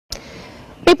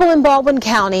People in Baldwin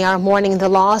County are mourning the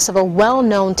loss of a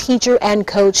well-known teacher and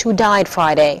coach who died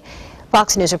Friday.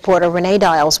 Fox News reporter Renee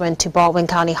Dials went to Baldwin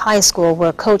County High School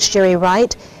where Coach Jerry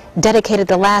Wright dedicated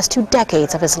the last 2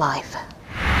 decades of his life.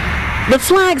 The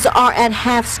flags are at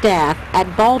half-staff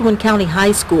at Baldwin County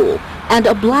High School, and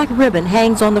a black ribbon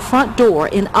hangs on the front door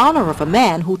in honor of a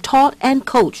man who taught and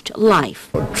coached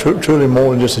life. Truly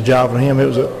more than just a job for him, it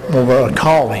was more of a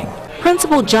calling.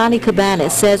 Principal Johnny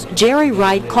Cabanas says Jerry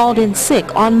Wright called in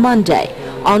sick on Monday.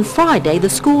 On Friday, the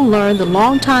school learned the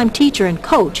longtime teacher and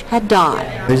coach had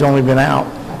died. He's only been out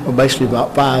basically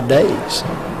about 5 days,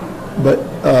 but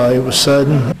it was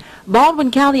sudden.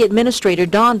 Baldwin County Administrator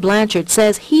Don Blanchard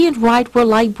says he and Wright were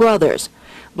like brothers.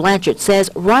 Blanchard says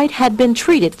Wright had been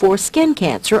treated for skin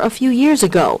cancer a few years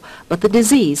ago, but the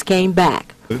disease came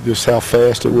back. Just how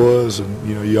fast it was, and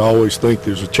you always think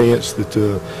there's a chance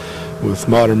that with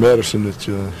modern medicine that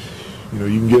you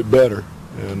can get better,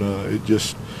 and it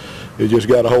just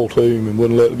got a hold to him and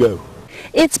wouldn't let it go.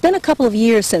 It's been a couple of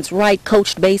years since Wright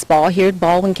coached baseball here at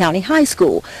Baldwin County High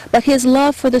School, but his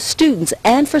love for the students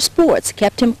and for sports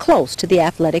kept him close to the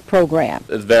athletic program.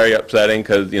 It's very upsetting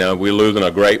because, we're losing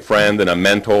a great friend and a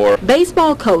mentor.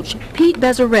 Baseball coach Pete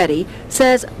Bezzaretti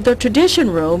says the tradition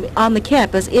room on the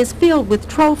campus is filled with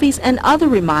trophies and other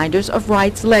reminders of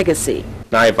Wright's legacy.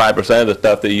 95% of the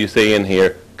stuff that you see in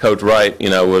here, Coach Wright,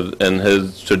 was in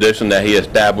his tradition that he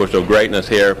established of greatness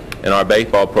here in our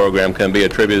baseball program can be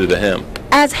attributed to him.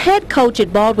 As head coach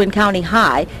at Baldwin County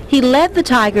High, he led the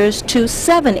Tigers to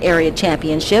 7 area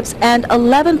championships and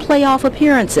 11 playoff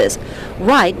appearances.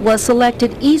 Wright was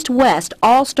selected East-West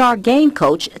All-Star Game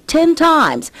Coach 10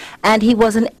 times, and he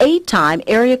was an 8-time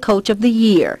Area Coach of the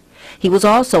Year. He was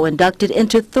also inducted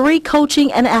into 3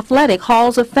 coaching and athletic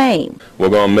halls of fame. We're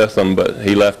going to miss him, but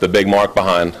he left a big mark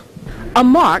behind. A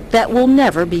mark that will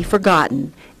never be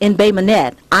forgotten. In Bay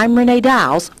Minette, I'm Renee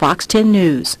Dials, Fox 10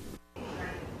 News.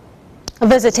 A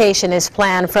visitation is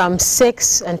planned from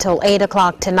 6 until 8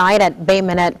 o'clock tonight at Bay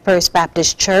Minette First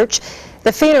Baptist Church.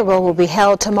 The funeral will be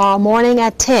held tomorrow morning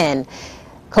at 10.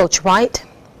 Coach Wright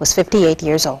was 58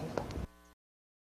 years old.